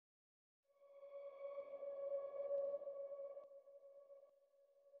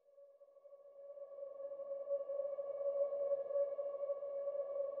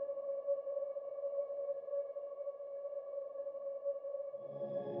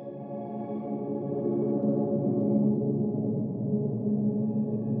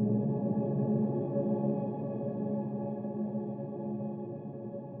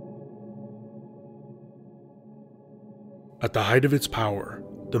At the height of its power,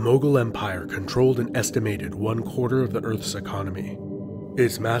 the Mughal Empire controlled an estimated 1/4 of the Earth's economy.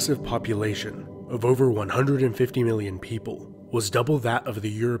 Its massive population of over 150 million people was double that of the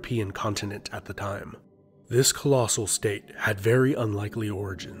European continent at the time. This colossal state had very unlikely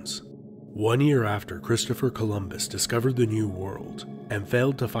origins. 1 year after Christopher Columbus discovered the New World and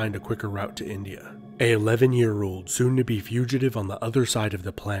failed to find a quicker route to India, a 11-year-old soon-to-be fugitive on the other side of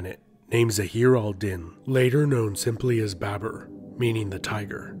the planet named Zahir al-Din, later known simply as Babur, meaning the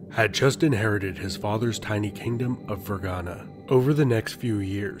tiger, had just inherited his father's tiny kingdom of Fergana. Over the next few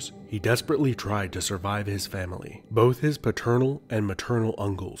years, he desperately tried to survive his family. Both his paternal and maternal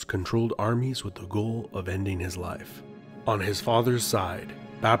uncles controlled armies with the goal of ending his life. On his father's side,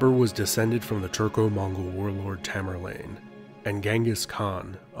 Babur was descended from the Turco-Mongol warlord Tamerlane, and Genghis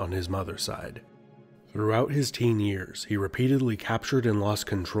Khan on his mother's side. Throughout his teen years, he repeatedly captured and lost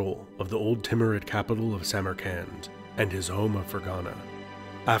control of the old Timurid capital of Samarkand and his home of Fergana.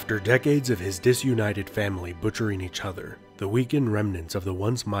 After decades of his disunited family butchering each other, the weakened remnants of the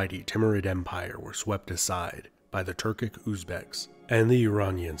once mighty Timurid Empire were swept aside by the Turkic Uzbeks and the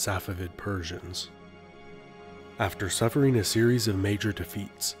Iranian Safavid Persians. After suffering a series of major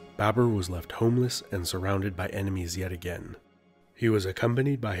defeats, Babur was left homeless and surrounded by enemies yet again. He was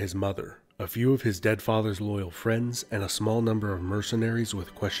accompanied by his mother, a few of his dead father's loyal friends, and a small number of mercenaries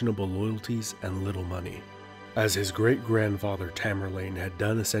with questionable loyalties and little money. As his great-grandfather Tamerlane had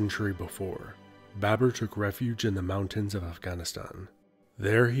done a century before, Babur took refuge in the mountains of Afghanistan.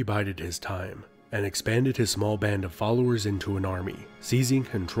 There he bided his time and expanded his small band of followers into an army, seizing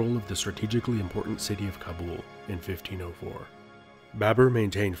control of the strategically important city of Kabul in 1504. Babur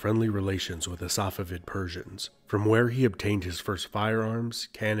maintained friendly relations with the Safavid Persians, from where he obtained his first firearms,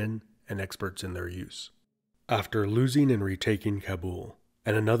 cannon, and experts in their use. After losing and retaking Kabul,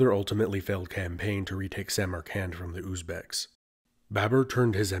 and another ultimately failed campaign to retake Samarkand from the Uzbeks, Babur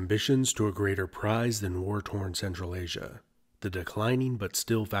turned his ambitions to a greater prize than war-torn Central Asia, the declining but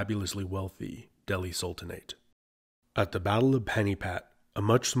still fabulously wealthy Delhi Sultanate. At the Battle of Panipat, a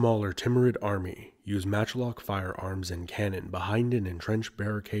much smaller Timurid army used matchlock firearms and cannon behind an entrenched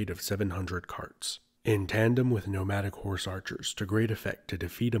barricade of 700 carts, in tandem with nomadic horse archers to great effect to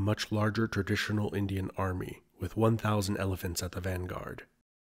defeat a much larger traditional Indian army with 1,000 elephants at the vanguard.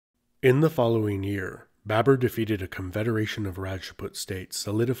 In the following year, Babur defeated a confederation of Rajput states,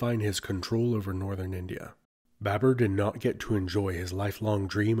 solidifying his control over northern India. Babur did not get to enjoy his lifelong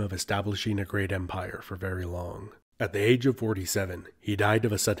dream of establishing a great empire for very long. At the age of 47, he died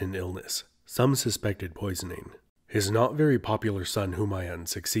of a sudden illness. Some suspected poisoning. His not very popular son Humayun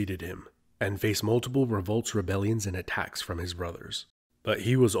succeeded him, and faced multiple revolts, rebellions, and attacks from his brothers. But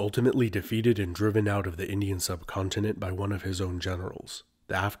he was ultimately defeated and driven out of the Indian subcontinent by one of his own generals,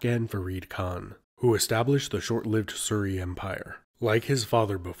 the Afghan Farid Khan, who established the short-lived Suri Empire. Like his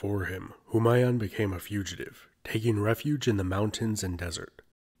father before him, Humayun became a fugitive, taking refuge in the mountains and desert.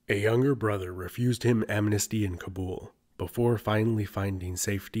 A younger brother refused him amnesty in Kabul, before finally finding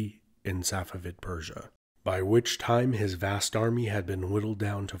safety in Safavid Persia, by which time his vast army had been whittled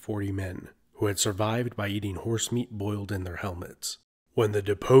down to 40 men, who had survived by eating horse meat boiled in their helmets. When the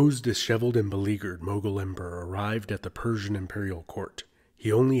deposed, disheveled, and beleaguered Mughal emperor arrived at the Persian imperial court,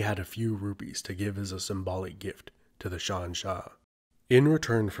 he only had a few rupees to give as a symbolic gift to the Shah. In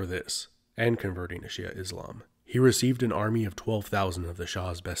return for this, and converting to Shia Islam, he received an army of 12,000 of the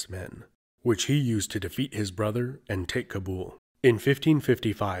Shah's best men, which he used to defeat his brother and take Kabul. In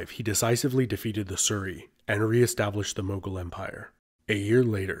 1555, he decisively defeated the Suri and re-established the Mughal Empire. A year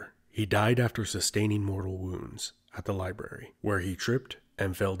later, he died after sustaining mortal wounds at the library, where he tripped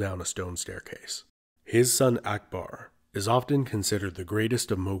and fell down a stone staircase. His son Akbar is often considered the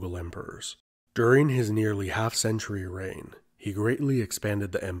greatest of Mughal emperors. During his nearly half-century reign, he greatly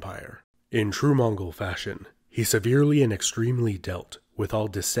expanded the empire. In true Mongol fashion, he severely and extremely dealt with all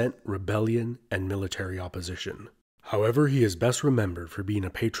dissent, rebellion, and military opposition. However, he is best remembered for being a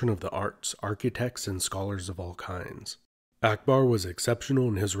patron of the arts, architects, and scholars of all kinds. Akbar was exceptional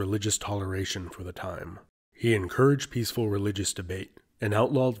in his religious toleration for the time. He encouraged peaceful religious debate and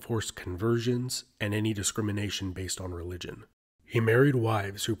outlawed forced conversions and any discrimination based on religion. He married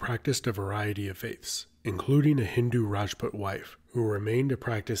wives who practiced a variety of faiths, including a Hindu Rajput wife who remained a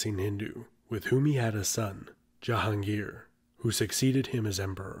practicing Hindu, with whom he had a son, Jahangir, who succeeded him as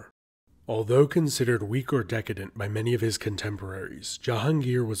emperor. Although considered weak or decadent by many of his contemporaries,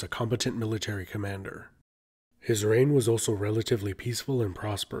 Jahangir was a competent military commander. His reign was also relatively peaceful and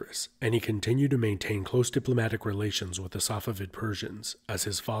prosperous, and he continued to maintain close diplomatic relations with the Safavid Persians, as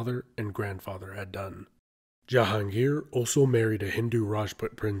his father and grandfather had done. Jahangir also married a Hindu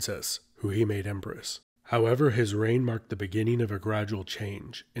Rajput princess, who he made empress. However, his reign marked the beginning of a gradual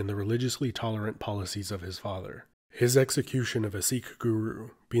change in the religiously tolerant policies of his father, his execution of a Sikh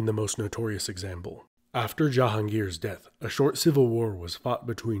guru being the most notorious example. After Jahangir's death, a short civil war was fought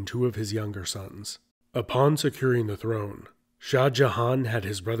between two of his younger sons. Upon securing the throne, Shah Jahan had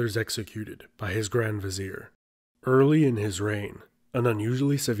his brothers executed by his Grand Vizier. Early in his reign, an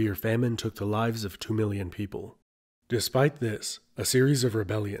unusually severe famine took the lives of 2 million people. Despite this, a series of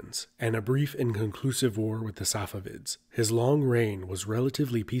rebellions, and a brief inconclusive war with the Safavids, his long reign was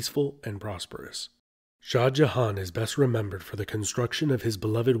relatively peaceful and prosperous. Shah Jahan is best remembered for the construction of his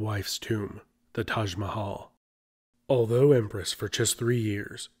beloved wife's tomb, the Taj Mahal. Although empress for just 3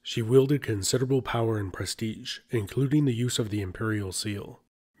 years, she wielded considerable power and prestige, including the use of the imperial seal,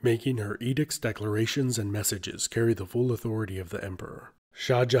 making her edicts, declarations, and messages carry the full authority of the emperor.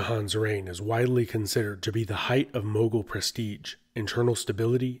 Shah Jahan's reign is widely considered to be the height of Mughal prestige, internal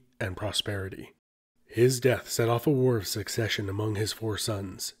stability, and prosperity. His death set off a war of succession among his 4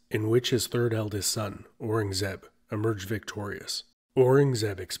 sons, in which his third eldest son, Aurangzeb, emerged victorious.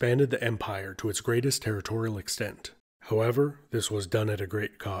 Aurangzeb expanded the empire to its greatest territorial extent. However, this was done at a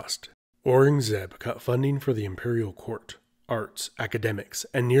great cost. Aurangzeb cut funding for the imperial court, arts, academics,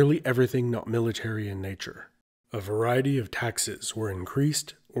 and nearly everything not military in nature. A variety of taxes were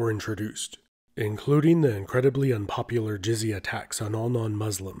increased or introduced, including the incredibly unpopular jizya tax on all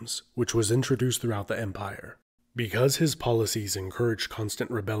non-Muslims, which was introduced throughout the empire. Because his policies encouraged constant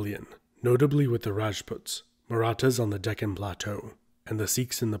rebellion, notably with the Rajputs, Marathas on the Deccan Plateau, and the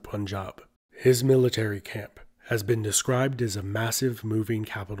Sikhs in the Punjab, his military camp has been described as a massive moving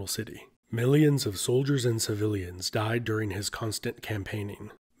capital city. Millions of soldiers and civilians died during his constant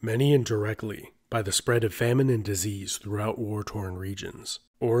campaigning, many indirectly by the spread of famine and disease throughout war-torn regions.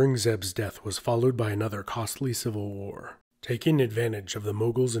 Aurangzeb's death was followed by another costly civil war. Taking advantage of the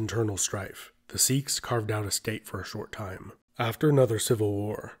Mughals' internal strife, the Sikhs carved out a state for a short time. After another civil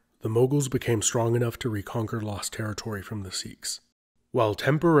war, the Mughals became strong enough to reconquer lost territory from the Sikhs. While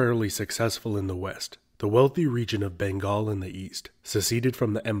temporarily successful in the west, the wealthy region of Bengal in the east seceded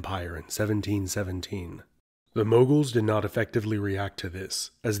from the empire in 1717. The Mughals did not effectively react to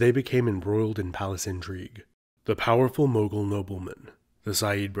this, as they became embroiled in palace intrigue. The powerful Mughal noblemen, the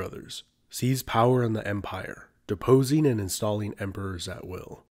Said brothers, seized power in the empire, deposing and installing emperors at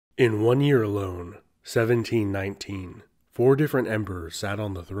will. In 1 year alone, 1719, 4 different emperors sat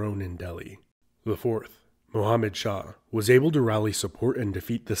on the throne in Delhi. The fourth, Muhammad Shah, was able to rally support and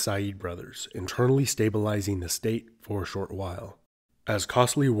defeat the Said brothers, internally stabilizing the state for a short while. As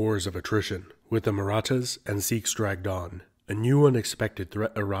costly wars of attrition with the Marathas and Sikhs dragged on, a new unexpected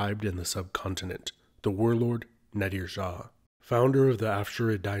threat arrived in the subcontinent, the warlord Nadir Shah, founder of the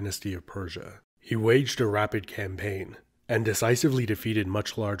Afsharid dynasty of Persia. He waged a rapid campaign and decisively defeated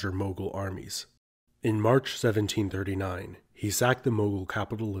much larger Mughal armies. In March 1739, he sacked the Mughal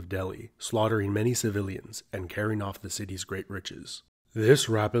capital of Delhi, slaughtering many civilians and carrying off the city's great riches. This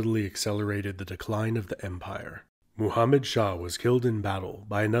rapidly accelerated the decline of the empire. Muhammad Shah was killed in battle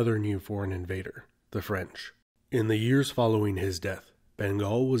by another new foreign invader, the French. In the years following his death,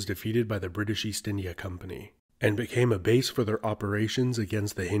 Bengal was defeated by the British East India Company and became a base for their operations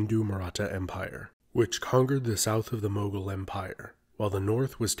against the Hindu Maratha Empire, which conquered the south of the Mughal Empire, while the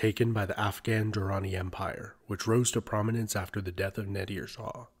north was taken by the Afghan Durrani Empire, which rose to prominence after the death of Nadir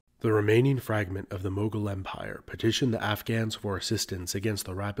Shah. The remaining fragment of the Mughal Empire petitioned the Afghans for assistance against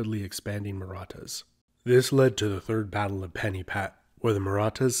the rapidly expanding Marathas. This led to the Third Battle of Panipat, where the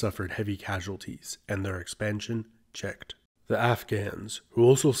Marathas suffered heavy casualties and their expansion checked. The Afghans, who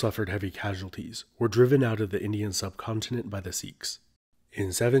also suffered heavy casualties, were driven out of the Indian subcontinent by the Sikhs. In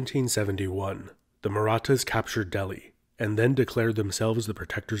 1771, the Marathas captured Delhi and then declared themselves the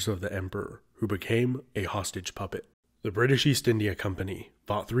protectors of the emperor, who became a hostage puppet. The British East India Company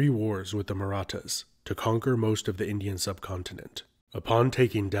fought 3 wars with the Marathas to conquer most of the Indian subcontinent. Upon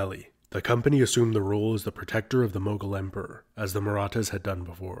taking Delhi, the company assumed the role as the protector of the Mughal emperor, as the Marathas had done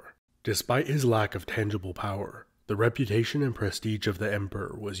before. Despite his lack of tangible power, the reputation and prestige of the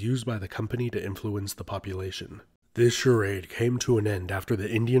emperor was used by the company to influence the population. This charade came to an end after the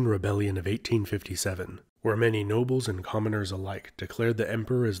Indian Rebellion of 1857, where many nobles and commoners alike declared the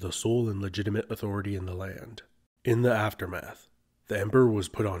emperor as the sole and legitimate authority in the land. In the aftermath, the emperor was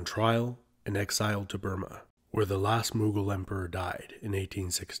put on trial and exiled to Burma, where the last Mughal emperor died in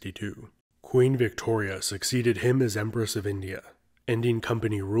 1862. Queen Victoria succeeded him as Empress of India, ending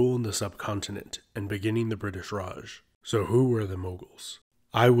company rule in the subcontinent and beginning the British Raj. So who were the Mughals?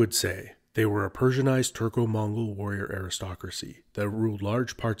 I would say they were a Persianized Turco-Mongol warrior aristocracy that ruled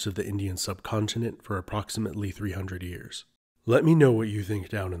large parts of the Indian subcontinent for approximately 300 years. Let me know what you think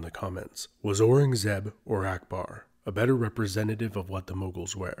down in the comments. Was Aurangzeb or Akbar a better representative of what the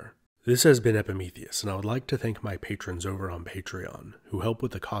Mughals were? This has been Epimetheus, and I would like to thank my patrons over on Patreon, who help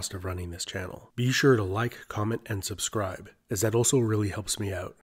with the cost of running this channel. Be sure to like, comment, and subscribe, as that also really helps me out.